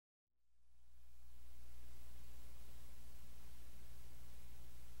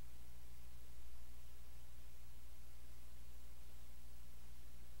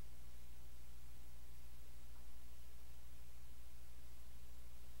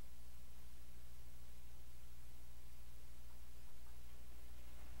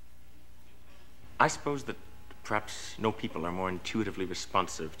I suppose that perhaps no people are more intuitively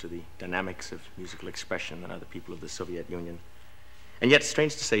responsive to the dynamics of musical expression than are the people of the Soviet Union. And yet,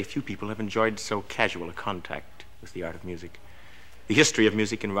 strange to say, few people have enjoyed so casual a contact with the art of music. The history of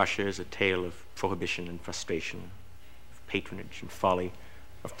music in Russia is a tale of prohibition and frustration, of patronage and folly,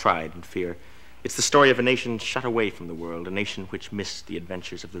 of pride and fear. It's the story of a nation shut away from the world, a nation which missed the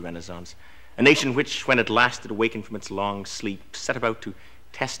adventures of the Renaissance, a nation which, when at last it awakened from its long sleep, set about to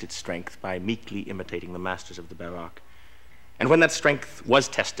test its strength by meekly imitating the masters of the Baroque. And when that strength was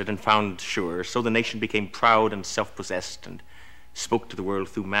tested and found sure, so the nation became proud and self-possessed and spoke to the world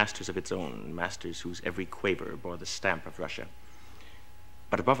through masters of its own, masters whose every quaver bore the stamp of Russia.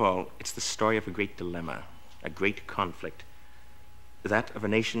 But above all, it's the story of a great dilemma, a great conflict, that of a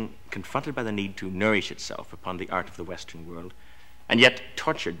nation confronted by the need to nourish itself upon the art of the Western world, and yet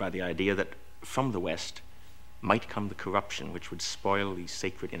tortured by the idea that from the West might come the corruption which would spoil the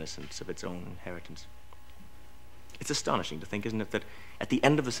sacred innocence of its own inheritance. It's astonishing to think, isn't it, that at the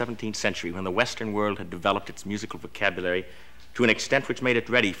end of the 17th century, when the Western world had developed its musical vocabulary to an extent which made it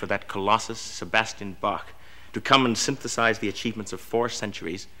ready for that colossus, Sebastian Bach, to come and synthesize the achievements of 4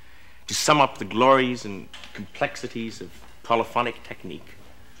 centuries, to sum up the glories and complexities of polyphonic technique,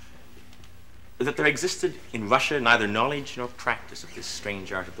 that there existed in Russia neither knowledge nor practice of this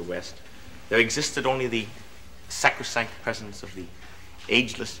strange art of the West. There existed only the sacrosanct presence of the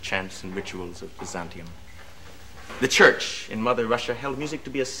ageless chants and rituals of Byzantium. The church in Mother Russia held music to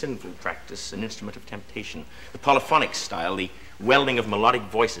be a sinful practice, an instrument of temptation. The polyphonic style, the welding of melodic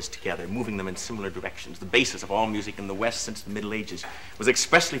voices together, moving them in similar directions, the basis of all music in the West since the Middle Ages, was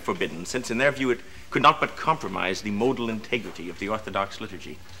expressly forbidden, since in their view it could not but compromise the modal integrity of the Orthodox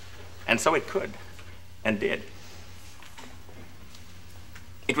liturgy. And so it could, and did.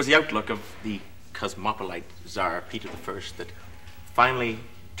 It was the outlook of the cosmopolite Tsar Peter I that finally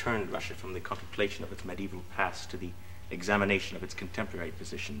turned Russia from the contemplation of its medieval past to the examination of its contemporary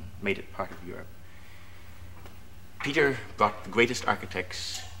position, made it part of Europe. Peter brought the greatest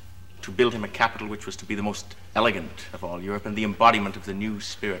architects to build him a capital which was to be the most elegant of all Europe and the embodiment of the new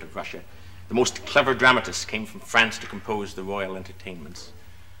spirit of Russia. The most clever dramatists came from France to compose the royal entertainments.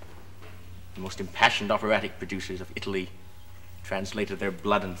 The most impassioned operatic producers of Italy translated their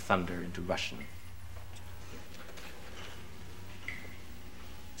blood and thunder into Russian.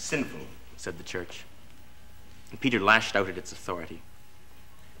 Sinful, said the church, and Peter lashed out at its authority.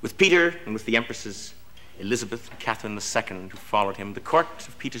 With Peter and with the empresses Elizabeth and Catherine II, who followed him, the court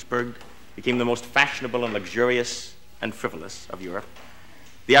of Petersburg became the most fashionable and luxurious and frivolous of Europe.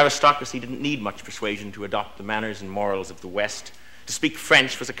 The aristocracy didn't need much persuasion to adopt the manners and morals of the West. To speak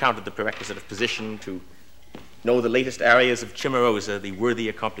French was accounted the prerequisite of position, to know the latest arias of Cimarosa, the worthy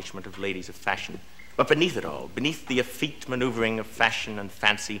accomplishment of ladies of fashion. But beneath it all, beneath the effete maneuvering of fashion and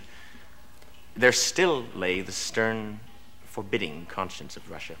fancy, there still lay the stern, forbidding conscience of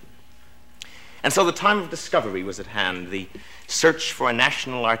Russia. And so the time of discovery was at hand. The search for a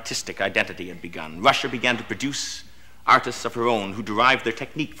national artistic identity had begun. Russia began to produce artists of her own who derived their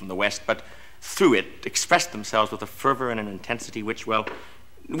technique from the West, but through it expressed themselves with a fervor and an intensity which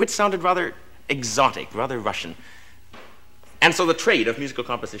sounded rather exotic, rather Russian. And so the trade of musical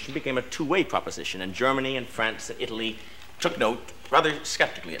composition became a two-way proposition, and Germany and France and Italy took note, rather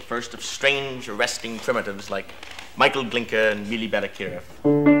skeptically at first, of strange, arresting primitives like Michael Glinka and Mili Balakirev.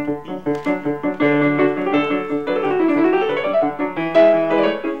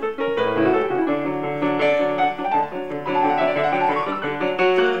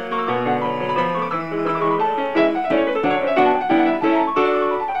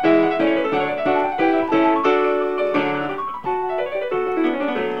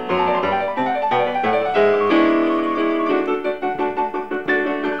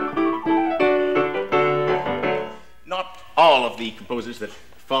 Composers that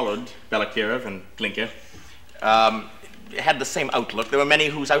followed Balakirev and Glinka had the same outlook. There were many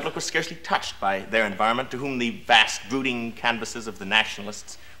whose outlook was scarcely touched by their environment, to whom the vast brooding canvases of the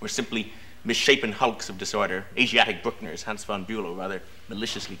nationalists were simply misshapen hulks of disorder, Asiatic Bruckners, Hans von Bülow rather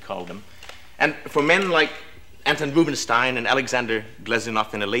maliciously called them. And for men like Anton Rubinstein and Alexander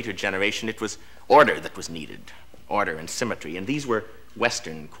Glazunov in a later generation, it was order that was needed, order and symmetry, and these were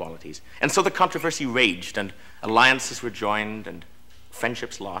Western qualities. And so the controversy raged, and alliances were joined, and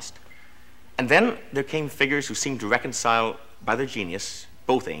friendships lost. And then there came figures who seemed to reconcile by their genius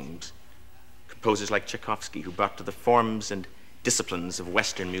both aims. Composers like Tchaikovsky, who brought to the forms and disciplines of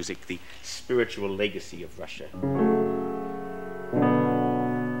Western music the spiritual legacy of Russia,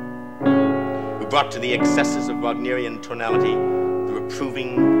 who brought to the excesses of Wagnerian tonality the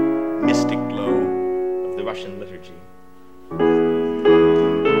reproving, mystic glow of the Russian liturgy.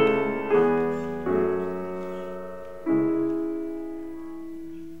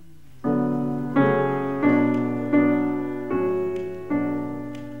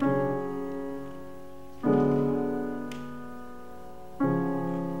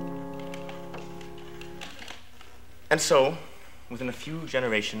 And so, within a few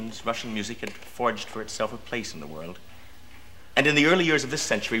generations, Russian music had forged for itself a place in the world. And in the early years of this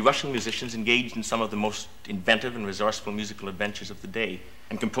century, Russian musicians engaged in some of the most inventive and resourceful musical adventures of the day.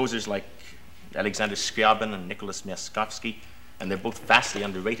 And composers like Alexander Scriabin and Nicholas Miaskovsky, and they're both vastly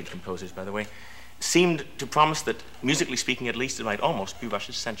underrated composers, by the way, seemed to promise that, musically speaking at least, it might almost be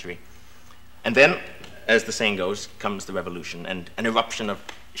Russia's century. And then, as the saying goes, comes the revolution and an eruption of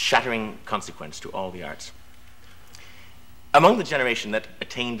shattering consequence to all the arts. Among the generation that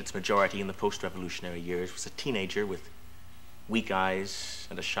attained its majority in the post-revolutionary years was a teenager with weak eyes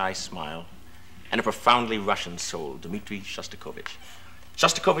and a shy smile and a profoundly Russian soul, Dmitri Shostakovich.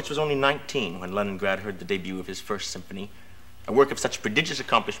 Shostakovich was only 19 when Leningrad heard the debut of his first symphony, a work of such prodigious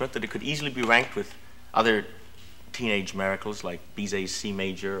accomplishment that it could easily be ranked with other teenage miracles like Bizet's C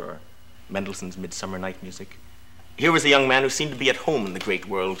major or Mendelssohn's Midsummer Night Music. Here was a young man who seemed to be at home in the great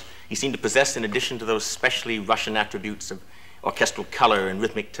world. He seemed to possess, in addition to those specially Russian attributes of orchestral color and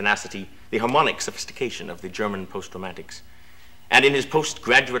rhythmic tenacity, the harmonic sophistication of the German post-romantics. And in his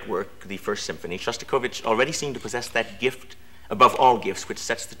postgraduate work, the First Symphony, Shostakovich already seemed to possess that gift, above all gifts, which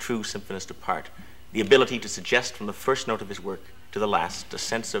sets the true symphonist apart, the ability to suggest from the first note of his work to the last a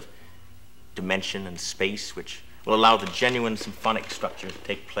sense of dimension and space which will allow the genuine symphonic structure to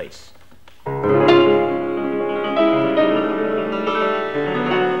take place.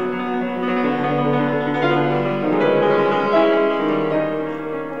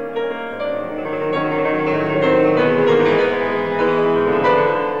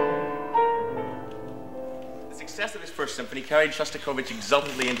 Symphony carried Shostakovich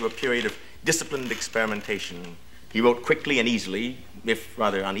exultantly into a period of disciplined experimentation. He wrote quickly and easily, if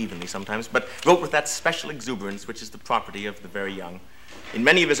rather unevenly sometimes, but wrote with that special exuberance which is the property of the very young. In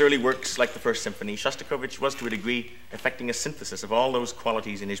many of his early works, like the First Symphony, Shostakovich was to a degree effecting a synthesis of all those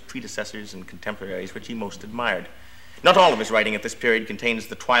qualities in his predecessors and contemporaries which he most admired. Not all of his writing at this period contains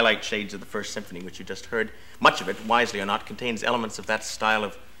the twilight shades of the First Symphony, which you just heard. Much of it, wisely or not, contains elements of that style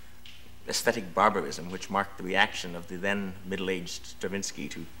of aesthetic barbarism which marked the reaction of the then middle-aged Stravinsky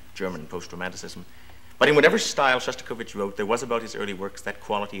to German post-romanticism. But in whatever style Shostakovich wrote, there was about his early works that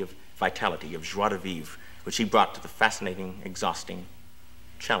quality of vitality, of joie de vivre, which he brought to the fascinating, exhausting,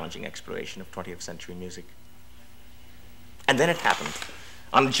 challenging exploration of 20th century music. And then it happened.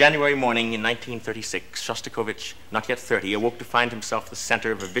 On a January morning in 1936, Shostakovich, not yet 30, awoke to find himself the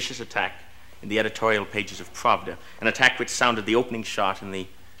center of a vicious attack in the editorial pages of Pravda, an attack which sounded the opening shot in the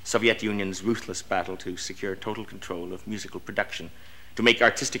Soviet Union's ruthless battle to secure total control of musical production, to make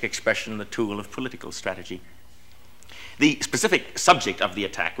artistic expression the tool of political strategy. The specific subject of the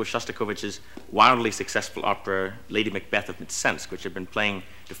attack was Shostakovich's wildly successful opera Lady Macbeth of Mtsensk, which had been playing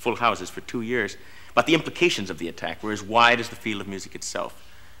to full houses for 2 years. But the implications of the attack were as wide as the field of music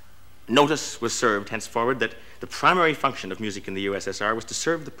itself. Notice was served henceforward that the primary function of music in the USSR was to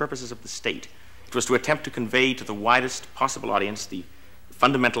serve the purposes of the state. It was to attempt to convey to the widest possible audience the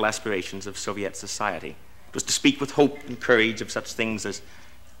fundamental aspirations of Soviet society. It was to speak with hope and courage of such things as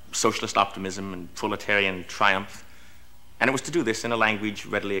socialist optimism and proletarian triumph, and it was to do this in a language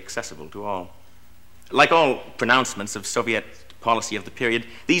readily accessible to all. Like all pronouncements of Soviet policy of the period,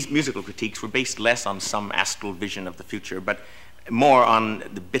 these musical critiques were based less on some astral vision of the future, but more on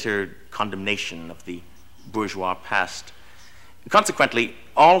the bitter condemnation of the bourgeois past. Consequently,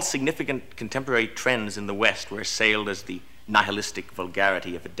 all significant contemporary trends in the West were assailed as the nihilistic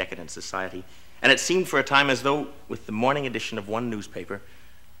vulgarity of a decadent society, and it seemed for a time as though, with the morning edition of one newspaper,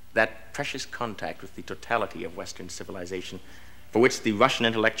 that precious contact with the totality of Western civilization, for which the Russian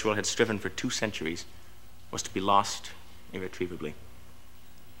intellectual had striven for 2 centuries, was to be lost irretrievably.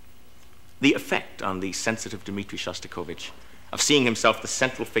 The effect on the sensitive Dmitri Shostakovich of seeing himself the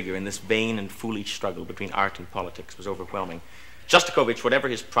central figure in this vain and foolish struggle between art and politics was overwhelming. Shostakovich, whatever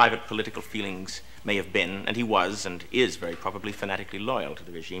his private political feelings may have been, and he was and is very probably fanatically loyal to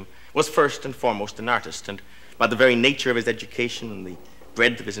the regime, was first and foremost an artist, and by the very nature of his education and the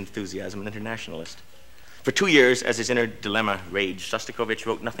breadth of his enthusiasm, an internationalist. For 2 years, as his inner dilemma raged, Shostakovich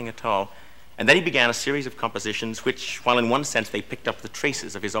wrote nothing at all, and then he began a series of compositions which, while in one sense they picked up the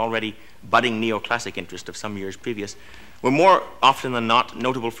traces of his already budding neoclassic interest of some years previous, were more often than not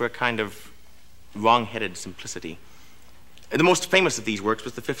notable for a kind of wrong-headed simplicity. The most famous of these works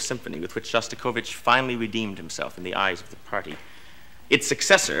was the Fifth Symphony, with which Shostakovich finally redeemed himself in the eyes of the party. Its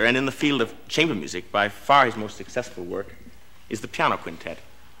successor, and in the field of chamber music, by far his most successful work, is the Piano Quintet.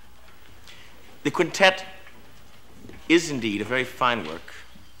 The quintet is indeed a very fine work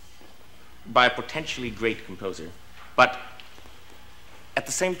by a potentially great composer, but at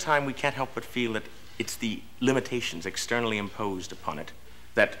the same time we can't help but feel that it's the limitations externally imposed upon it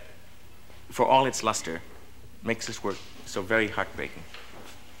that, for all its luster, makes this work so very heartbreaking.